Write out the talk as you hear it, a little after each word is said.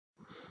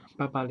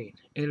88年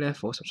A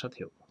level 17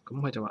條，咁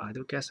佢就話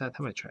ideal gas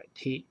temperature 係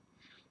T，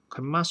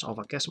 佢 mass of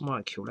a gas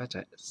molecule 咧就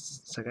係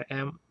世界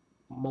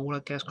M。molar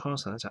gas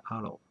constant 咧就係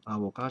R， 阿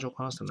胡加族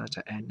constant 咧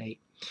就係 Na。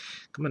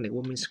咁人哋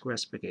Wood mean square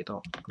speed 幾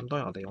多？咁當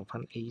然我哋用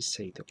翻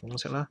A4 條公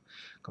式啦。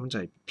咁就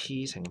係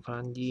P 乘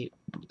翻 E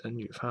等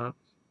於翻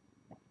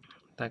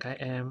大概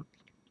M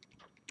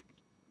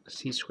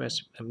C square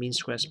mean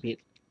square speed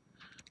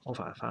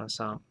over 翻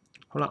3。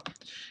好啦，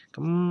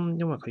咁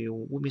因為佢要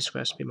Wood mean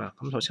square speed 嘛，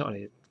咁首先我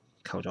哋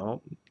求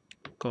咗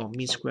個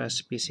mean square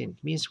speed 先。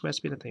mean square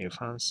speed 咧等於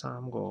翻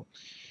3個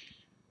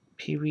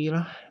PV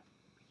啦。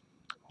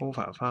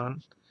over 翻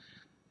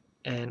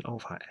n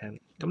over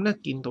n， 咁咧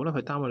見到咧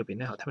佢單位裏邊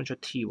咧係聽唔出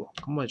t 喎，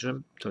咁我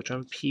哋就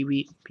將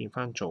PV 變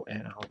翻做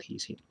nRT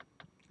先。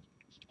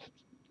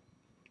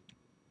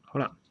好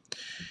啦，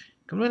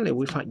咁咧你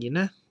會發現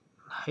咧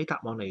喺答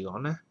案嚟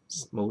講咧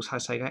冇晒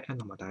細階 n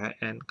同埋大階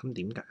n， 咁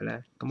點解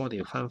咧？咁我哋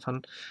要分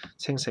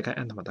清細階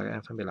n 同埋大階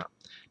n 分別啦。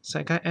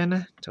細階 n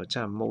咧就即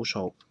係摩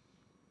數，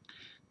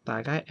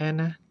大階 n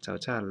咧就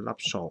即係粒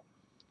數。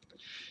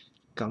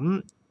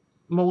咁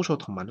摩數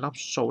同埋粒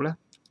數咧，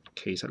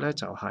其實咧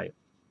就係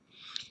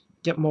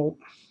1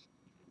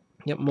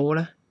摩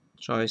咧，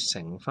再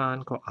乘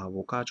翻個阿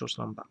胡加族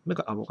number。咩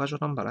叫阿胡加族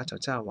number 咧？就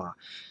即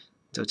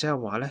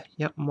係話咧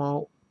1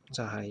摩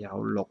就係有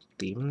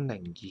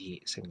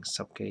 6.02 乘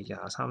10嘅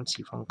23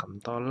次方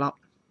咁多粒。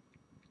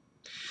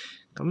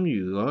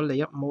咁如果你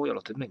1摩有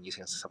 6.02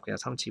 乘10嘅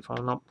23次方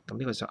粒，咁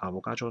呢個就阿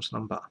胡加族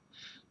number。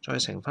再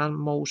乘翻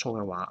摩數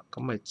嘅話，咁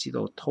咪知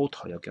道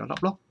total 有幾多粒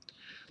咯。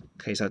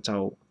其實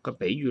就個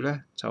比喻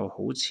咧，就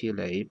好似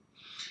你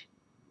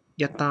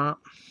一打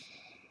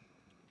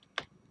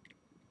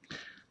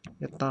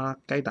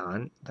雞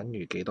蛋等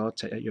於幾多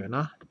隻一樣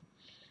啦。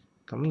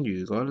咁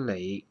如果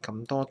你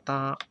咁多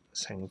打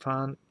乘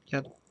翻一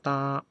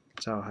打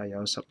就係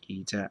有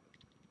12隻，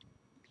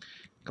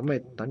咁咪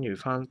等於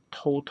翻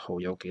total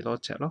有幾多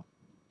隻咯？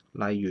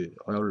例如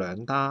我有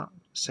2打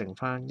乘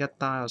翻一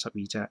打有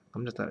12隻，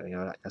咁就得有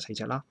24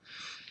隻啦。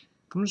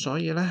咁所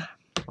以咧，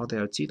我哋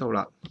就知道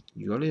啦。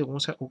如果呢個公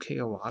式 OK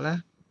嘅話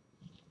咧，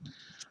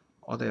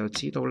我哋就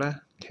知道咧，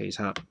其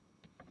實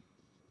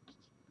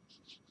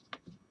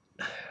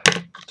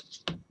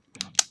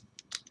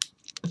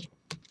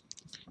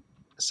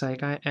細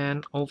階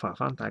n over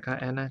翻大階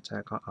n 咧，就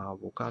係個阿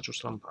胡加族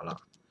number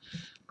啦。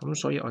咁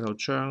所以我就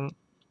將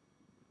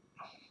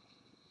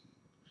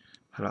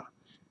係啦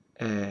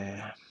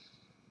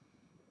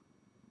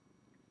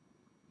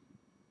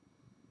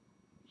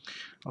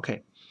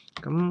，OK，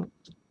 咁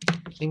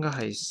應該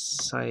係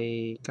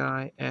細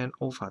階 n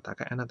over 大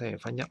階 n 啦，等於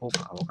翻1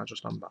 over 阿胡加族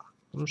number。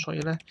咁所以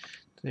咧，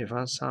等於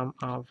翻3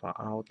 alpha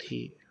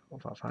RT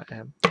over 翻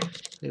m，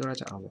 呢個咧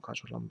就阿胡加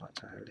族 number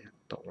就喺呢一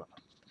度啦。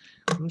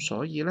咁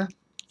所以咧，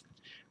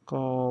個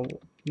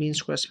mean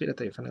square speed 咧，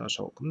等於翻呢個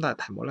數。咁但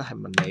係題目咧係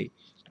問你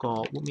個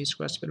Wood mean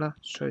square speed 啦，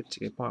所以自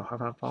己幫佢開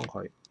翻方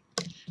佢。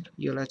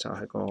呢個咧就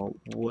係個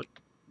Wood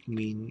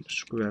mean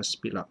square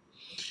speed 啦。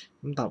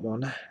咁答案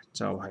咧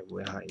就係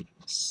會係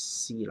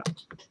C 啦。